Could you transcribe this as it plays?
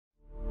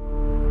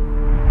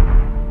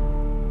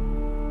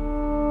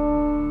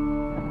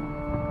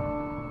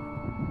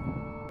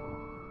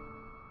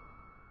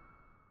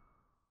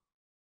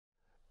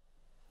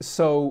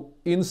So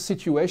in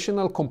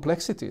situational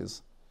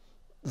complexities,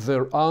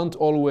 there aren't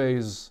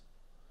always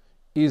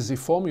easy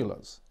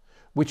formulas,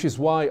 which is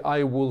why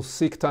I will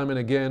seek time and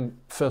again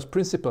first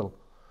principle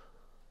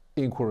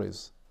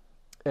inquiries,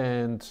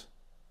 and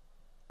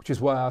which is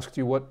why I asked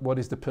you what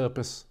is the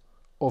purpose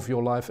of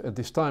your life at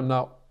this time.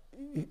 Now,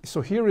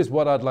 so here is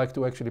what I'd like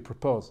to actually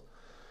propose.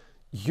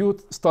 You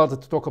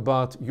started to talk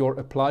about your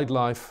applied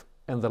life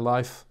and the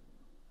life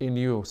in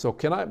you. So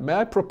may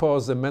I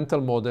propose a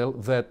mental model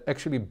that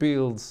actually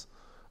builds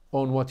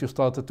on what you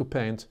started to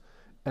paint,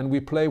 and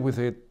we play with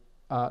it,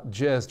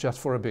 Jazz, just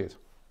for a bit.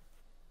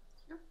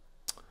 Sure.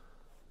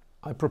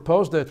 I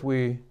propose that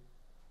we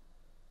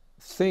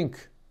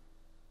think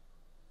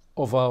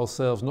of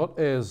ourselves not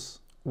as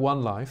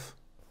one life,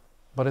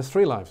 but as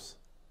three lives.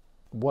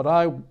 What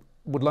I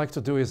would like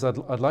to do is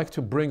I'd like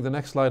to bring the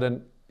next slide,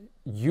 and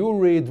you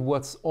read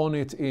what's on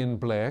it in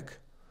black,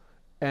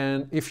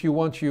 and if you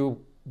want,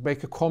 you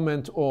make a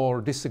comment or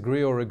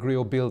disagree or agree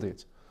or build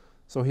it.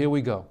 So here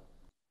we go.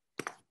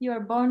 You are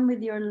born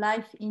with your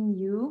life in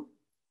you,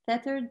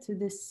 tethered to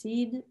the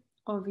seed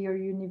of your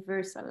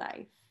universal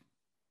life.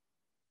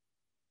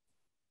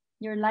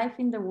 Your life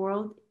in the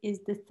world is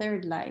the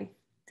third life,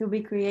 to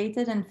be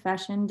created and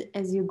fashioned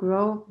as you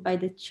grow by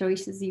the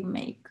choices you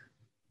make.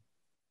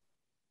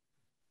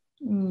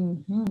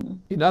 Mm-hmm.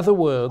 In other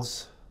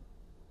words,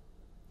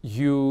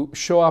 you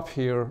show up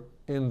here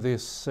in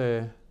this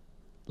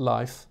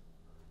life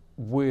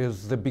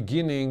with the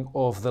beginning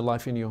of the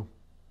life in you.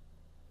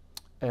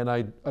 And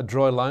I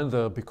draw a line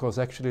there because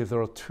actually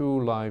there are two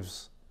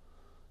lives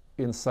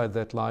inside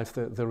that life.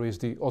 There is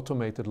the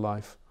automated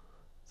life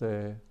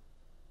and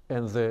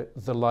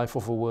the life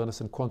of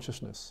awareness and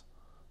consciousness,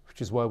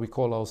 which is why we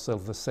call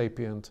ourselves the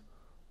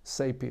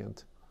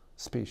sapient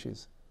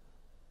species.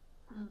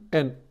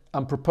 And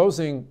I'm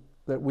proposing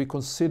that we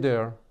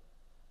consider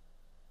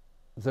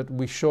that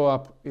we show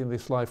up in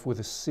this life with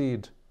a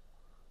seed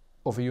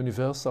of a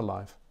universal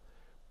life.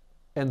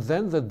 And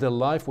then that the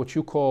life, what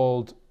you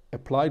called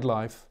applied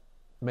life,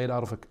 made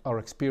out of our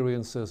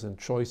experiences and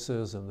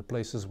choices and the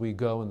places we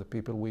go and the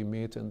people we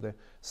meet and the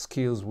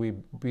skills we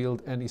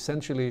build, and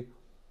essentially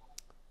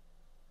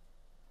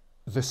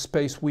the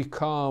space we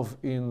carve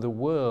in the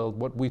world,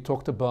 what we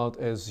talked about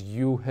as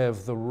you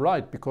have the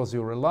right, because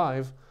you're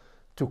alive,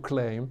 to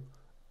claim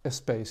a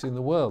space in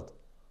the world,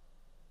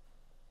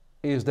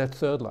 is that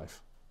third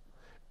life.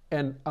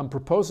 And I'm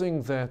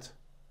proposing that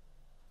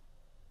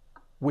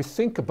we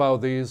think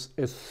about these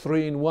as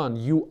three in one.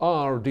 You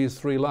are these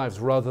three lives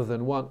rather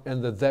than one,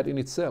 and that in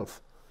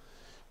itself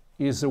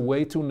is a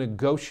way to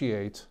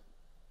negotiate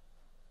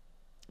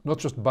not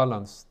just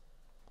balance,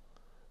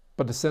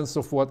 but the sense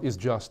of what is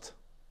just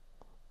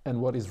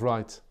and what is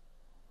right.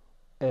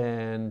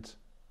 And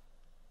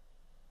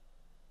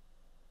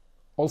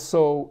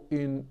also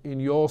in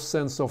your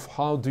sense of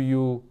how do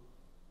you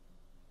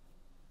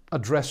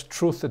address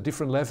truth at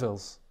different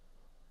levels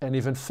and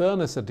even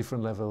fairness at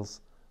different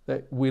levels,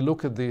 that we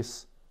look at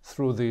this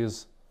through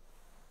these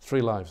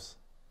three lives.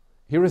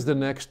 Here is the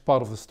next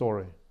part of the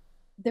story.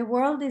 The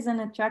world is an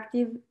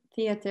attractive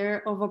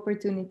theater of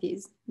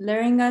opportunities,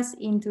 luring us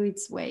into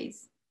its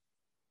ways.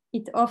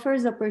 It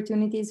offers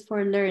opportunities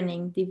for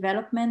learning,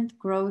 development,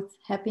 growth,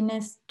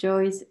 happiness,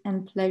 joys,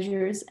 and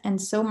pleasures,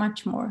 and so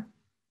much more.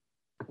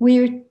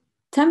 We're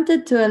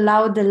tempted to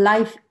allow the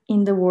life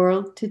in the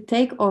world to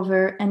take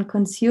over and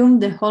consume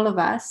the whole of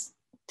us,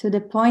 to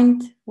the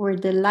point where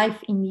the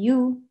life in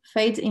you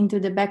fades into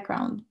the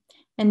background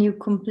and you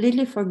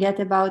completely forget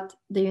about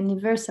the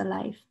universal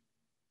life.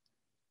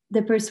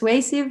 The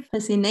persuasive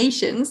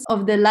fascinations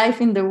of the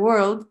life in the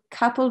world,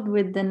 coupled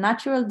with the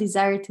natural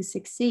desire to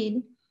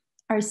succeed,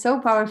 are so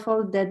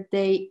powerful that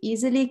they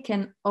easily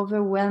can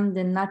overwhelm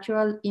the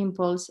natural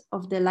impulse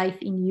of the life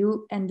in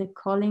you and the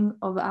calling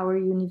of our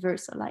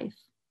universal life.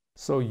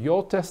 So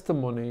your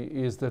testimony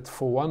is that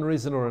for one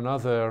reason or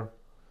another,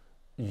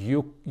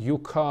 you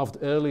carved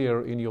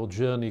earlier in your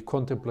journey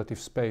contemplative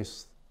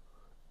space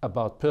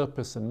about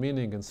purpose and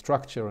meaning and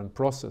structure and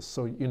process.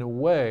 So in a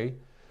way,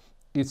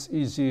 it's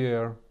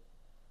easier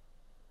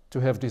to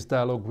have this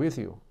dialogue with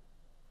you.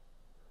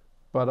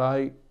 But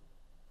I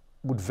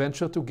would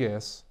venture to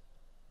guess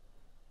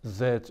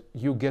that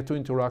you get to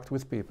interact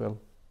with people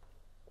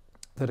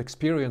that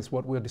experience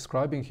what we're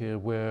describing here,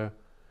 where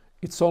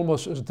it's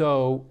almost as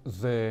though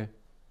the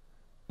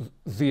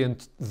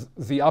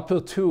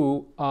upper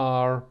two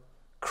are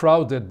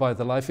crowded by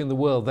the life in the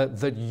world,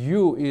 that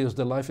you is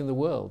the life in the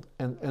world,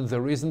 and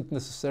there isn't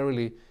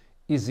necessarily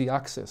easy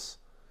access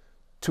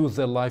to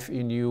the life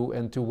in you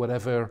and to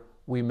whatever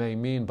we may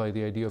mean by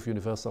the idea of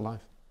universal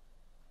life.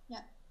 Yeah.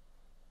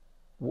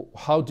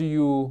 How do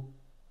you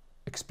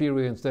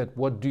experience that?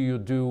 What do you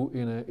do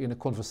in a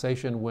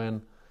conversation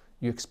when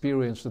you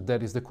experience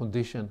that is the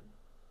condition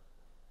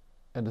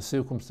and the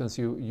circumstance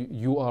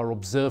you are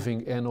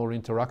observing and or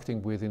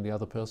interacting with in the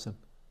other person?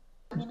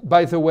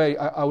 By the way,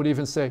 I would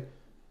even say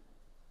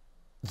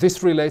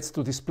this relates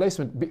to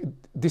displacement.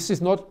 This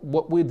is not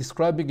what we're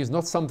describing, is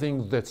not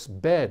something that's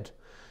bad.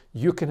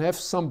 You can have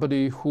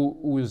somebody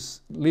who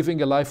is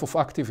living a life of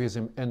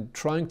activism and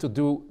trying to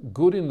do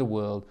good in the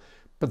world,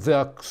 but they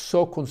are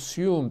so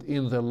consumed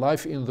in their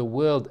life in the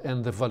world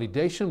and the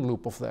validation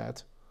loop of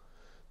that,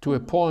 to a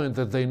point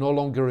that they no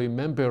longer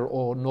remember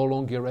or no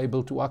longer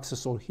able to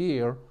access or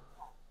hear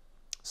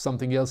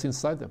something else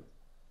inside them.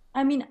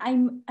 I mean,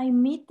 I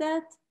meet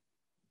that,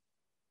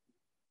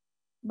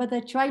 but I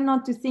try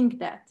not to think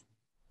that.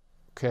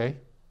 Okay.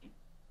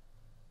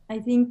 I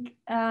think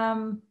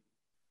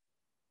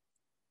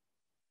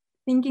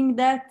thinking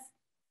that,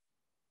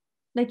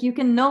 like, you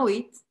can know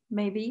it,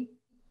 maybe.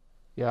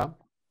 Yeah.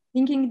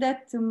 Thinking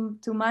that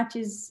too much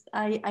is,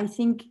 I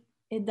think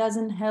it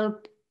doesn't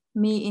help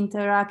me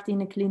interact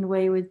in a clean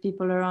way with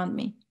people around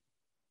me.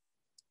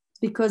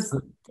 Because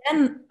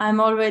then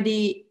I'm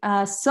already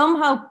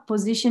somehow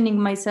positioning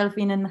myself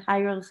in a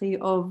hierarchy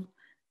of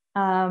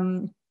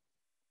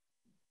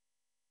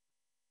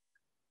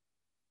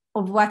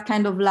what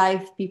kind of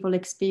life people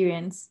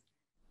experience.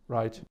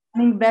 Right.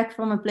 Coming back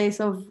from a place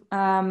of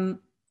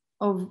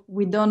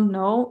we don't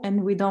know,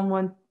 and we don't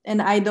want,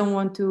 and I don't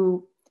want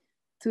to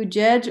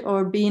judge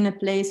or be in a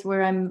place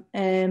where I'm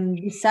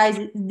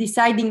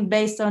deciding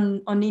based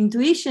on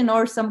intuition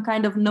or some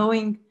kind of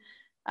knowing,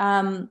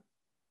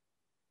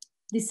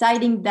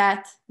 deciding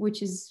that,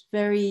 which is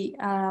very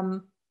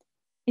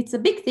it's a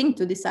big thing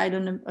to decide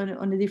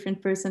on a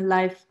different person's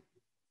life.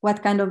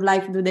 What kind of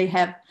life do they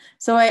have?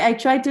 So I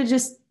try to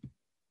just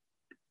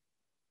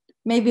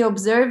maybe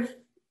observe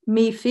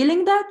me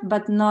feeling that,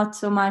 but not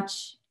so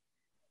much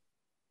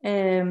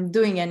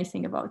doing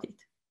anything about it.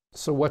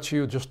 So what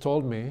you just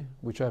told me,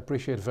 which I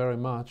appreciate very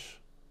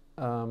much,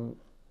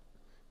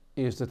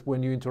 is that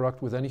when you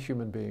interact with any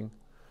human being,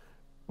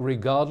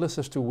 regardless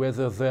as to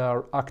whether they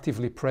are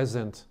actively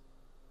present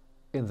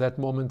in that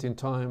moment in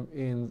time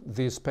in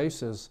these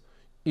spaces,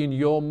 in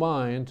your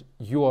mind,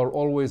 you are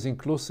always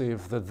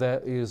inclusive that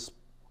that is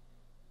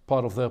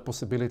part of their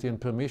possibility and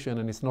permission,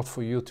 and it's not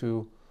for you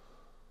to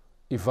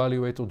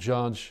evaluate or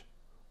judge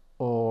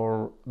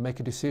or make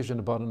a decision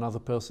about another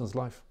person's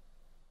life.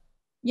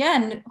 Yeah,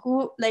 and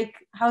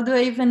how do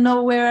I even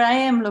know where I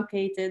am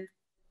located?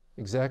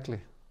 Exactly.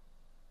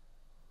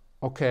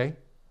 Okay,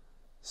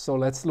 so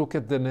let's look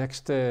at the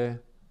next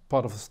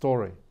part of the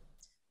story.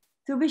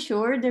 To be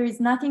sure, there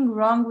is nothing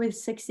wrong with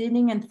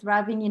succeeding and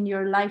thriving in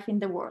your life in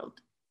the world.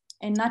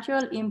 A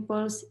natural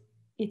impulse,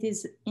 it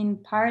is in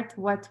part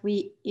what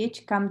we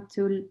each come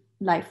to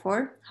life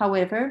for.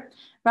 However,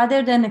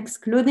 rather than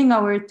excluding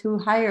our two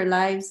higher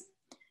lives,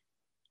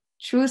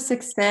 true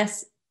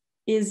success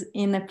is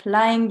in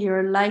applying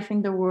your life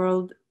in the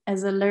world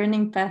as a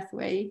learning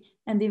pathway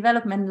and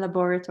development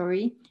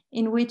laboratory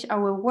in which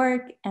our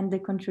work and the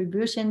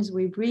contributions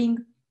we bring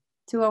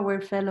to our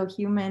fellow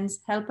humans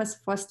help us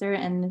foster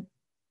and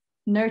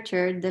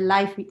nurture the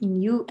life in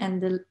you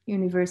and the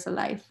universal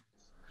life.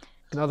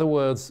 In other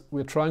words,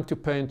 we're trying to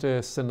paint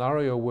a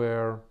scenario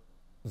where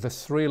the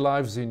three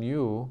lives in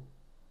you,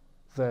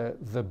 the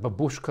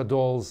babushka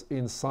dolls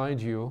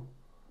inside you,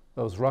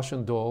 those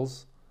Russian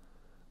dolls,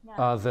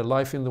 the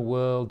life in the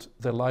world,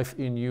 the life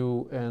in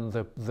you, and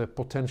the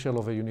potential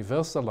of a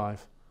universal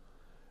life,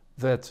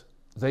 that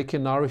they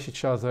can nourish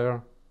each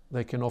other,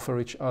 they can offer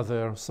each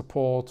other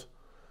support,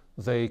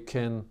 they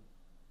can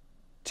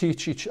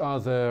teach each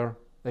other,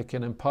 they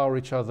can empower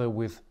each other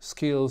with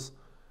skills.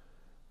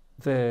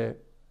 The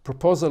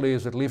proposal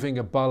is that living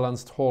a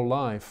balanced whole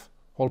life,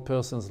 whole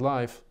person's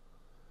life,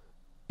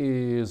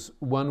 is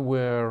one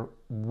where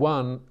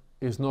one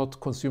is not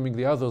consuming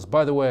the others.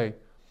 By the way,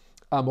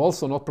 I'm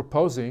also not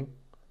proposing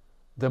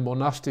the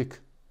monastic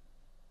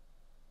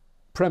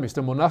premise.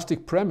 The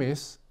monastic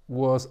premise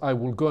was I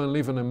will go and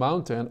live in a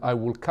mountain, I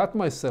will cut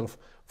myself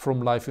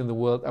from life in the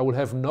world, I will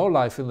have no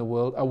life in the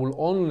world, I will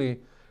only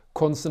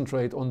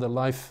concentrate on the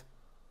life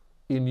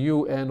in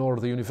you and or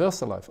the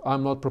universal life.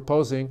 I'm not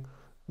proposing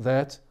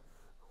that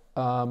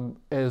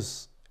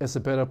as a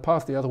better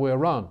path the other way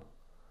around.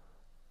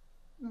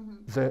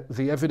 Mm-hmm.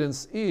 The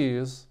evidence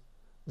is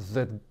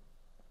that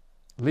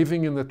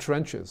living in the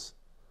trenches,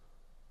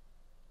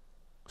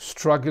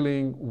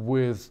 struggling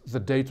with the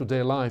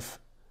day-to-day life,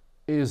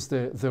 is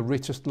the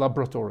richest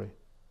laboratory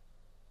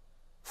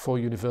for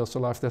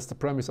universal life. That's the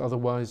premise.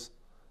 Otherwise,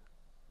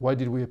 why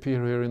did we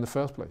appear here in the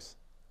first place?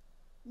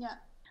 Yeah,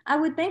 I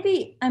would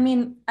maybe, I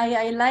mean,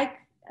 I like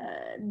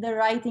the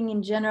writing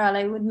in general.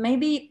 I would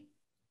maybe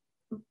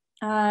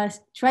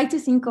try to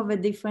think of a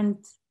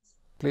different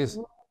Please.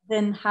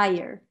 Than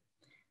higher.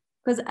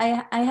 Because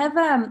I have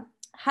a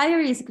higher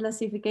is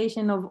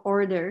classification of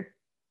order.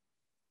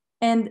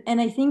 And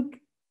I think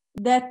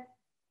that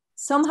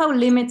somehow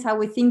limits how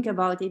we think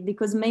about it,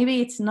 because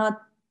maybe it's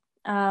not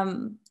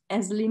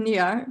as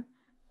linear.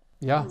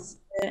 Yeah.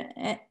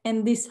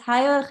 And this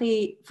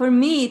hierarchy, for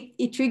me,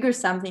 it triggers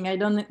something. I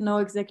don't know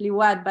exactly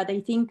what, but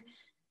I think,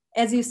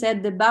 as you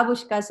said, the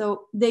babushka,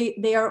 so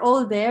they are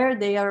all there.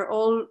 They are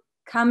all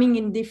coming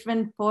in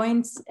different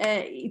points.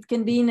 It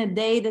can be in a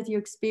day that you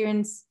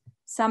experience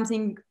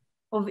something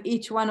of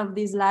each one of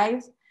these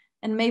lives.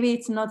 and maybe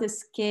it's not a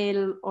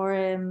scale or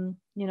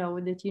you know,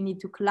 that you need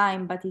to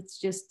climb, but it's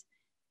just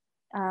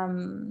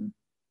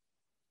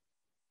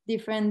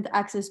different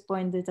access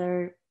points that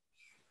are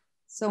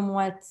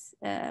somewhat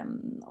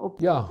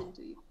open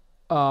to you.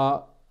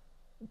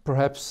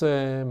 Perhaps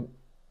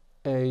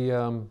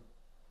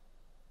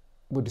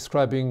we're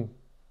describing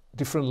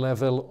different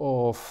level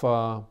of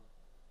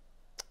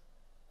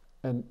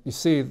and you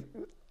see,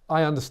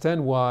 I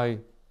understand why,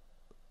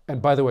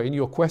 and by the way, in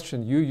your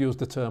question you use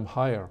the term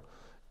higher,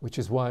 which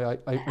is why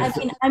I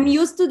mean, I'm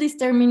used to this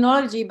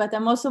terminology, but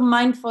I'm also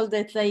mindful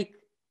that like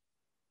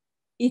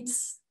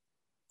it's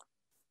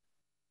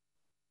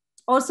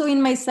also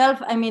in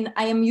myself. I mean,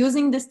 I am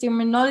using this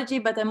terminology,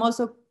 but I'm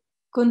also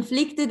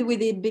conflicted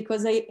with it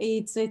because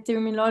it's a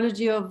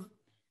terminology of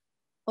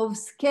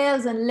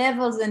scales and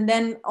levels, and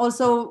then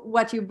also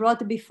what you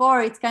brought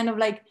before, it's kind of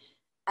like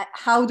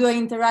how do I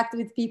interact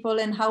with people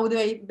and how do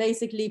I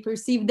basically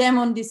perceive them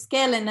on this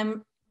scale.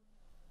 And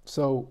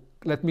so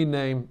let me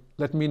name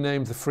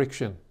the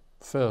friction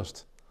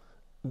first.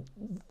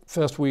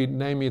 First we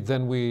name it,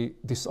 then we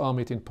disarm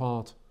it in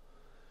part.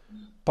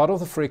 Part of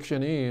the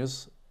friction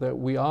is that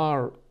we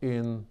are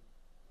in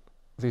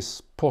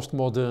this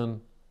postmodern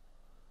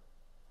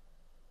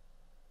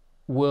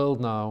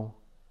world now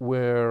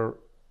where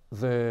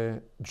the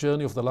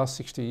journey of the last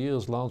 60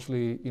 years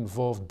largely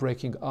involved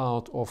breaking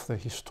out of the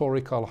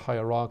historical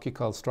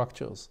hierarchical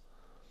structures.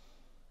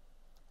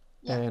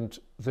 Yeah. And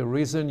the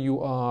reason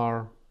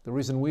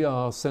we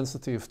are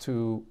sensitive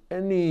to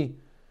any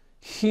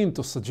hint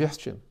or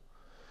suggestion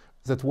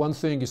that one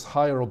thing is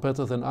higher or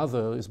better than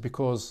other is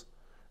because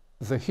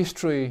the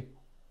history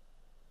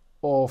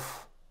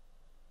of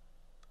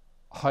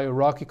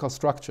hierarchical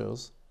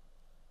structures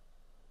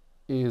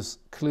is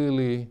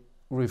clearly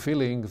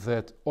revealing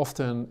that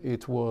often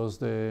it was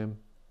the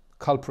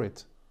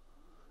culprit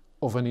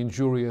of an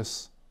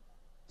injurious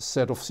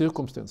set of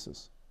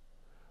circumstances.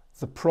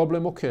 The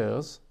problem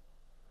occurs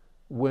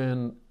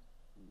when,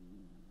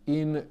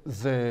 in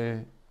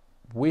the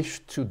wish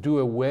to do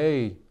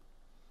away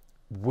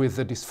with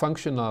the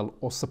dysfunctional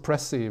or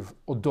suppressive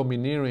or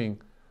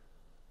domineering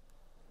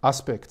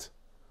aspect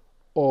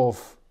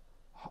of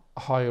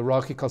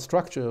hierarchical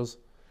structures,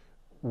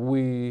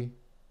 we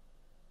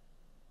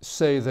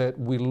say that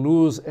we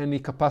lose any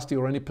capacity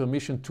or any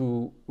permission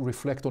to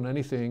reflect on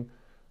anything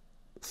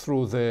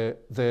through the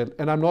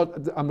and I'm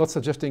not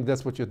suggesting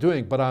that's what you're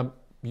doing, but I'm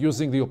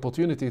using the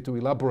opportunity to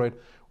elaborate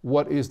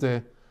what is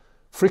the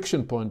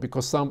friction point,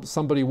 because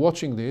somebody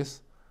watching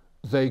this,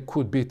 they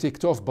could be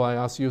ticked off by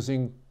us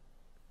using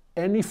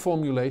any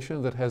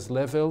formulation that has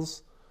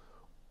levels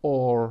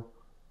or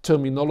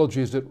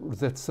terminologies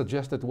that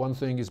suggest that one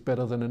thing is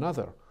better than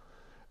another.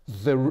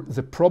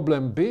 The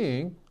problem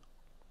being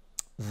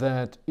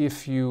that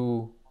if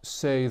you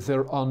say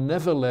there are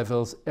never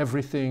levels,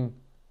 everything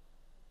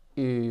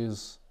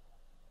is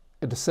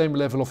at the same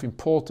level of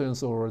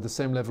importance or at the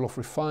same level of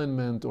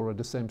refinement or at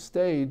the same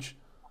stage,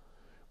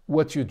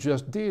 what you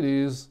just did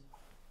is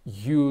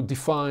you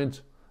defined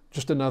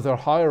just another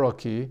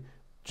hierarchy,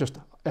 just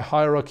a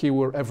hierarchy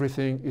where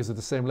everything is at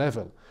the same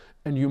level.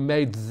 And you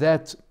made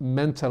that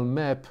mental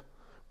map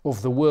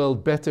of the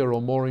world better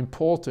or more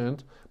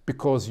important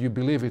because you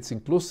believe it's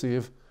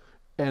inclusive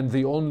and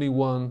the only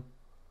one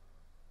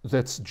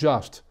that's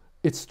just.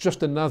 It's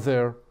just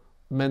another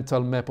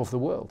mental map of the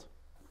world.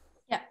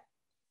 Yeah.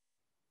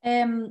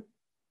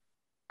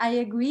 I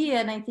agree,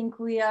 and I think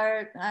we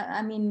are,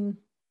 I mean,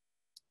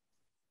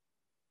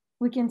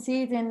 we can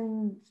see it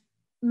in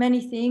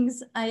many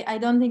things. I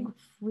don't think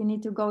we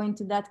need to go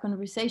into that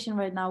conversation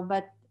right now,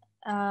 but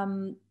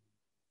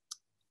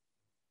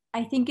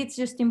I think it's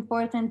just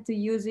important to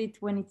use it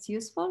when it's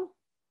useful.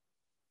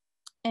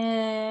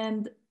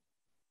 And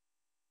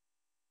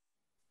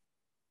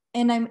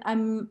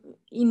I'm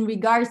in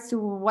regards to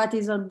what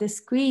is on the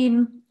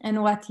screen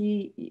and what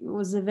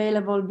was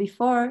available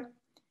before,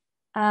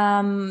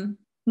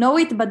 know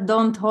it but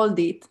don't hold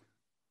it.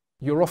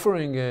 You're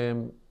offering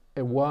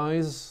a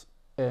wise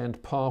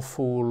and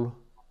powerful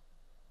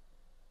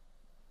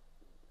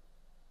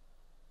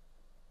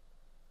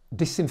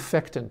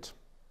disinfectant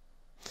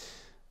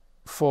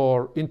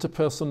for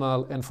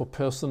interpersonal and for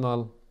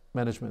personal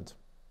management.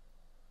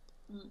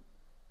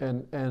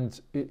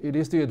 And it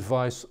is the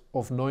advice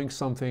of knowing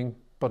something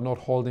but not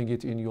holding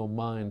it in your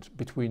mind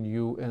between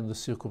you and the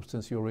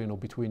circumstance you're in or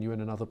between you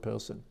and another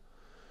person.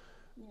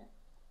 Yeah.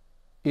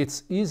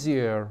 It's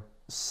easier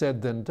said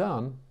than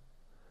done,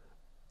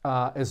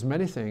 as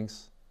many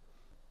things.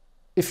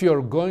 If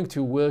you're going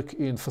to work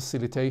in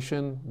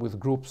facilitation with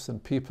groups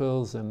and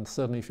peoples, and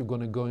certainly if you're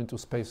going to go into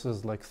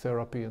spaces like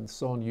therapy and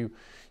so on,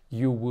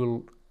 you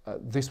will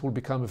this will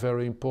become a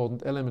very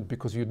important element,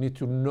 because you need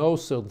to know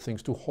certain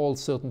things, to hold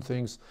certain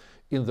things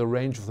in the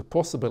range of the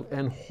possible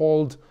and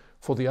hold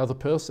for the other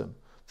person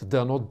that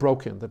they're not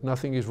broken, that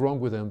nothing is wrong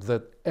with them,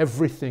 that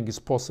everything is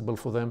possible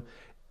for them,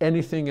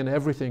 anything and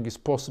everything is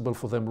possible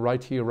for them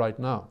right here, right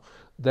now.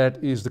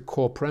 That is the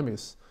core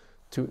premise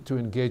to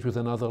engage with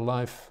another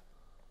life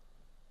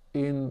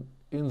in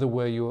the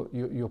way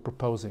you're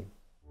proposing.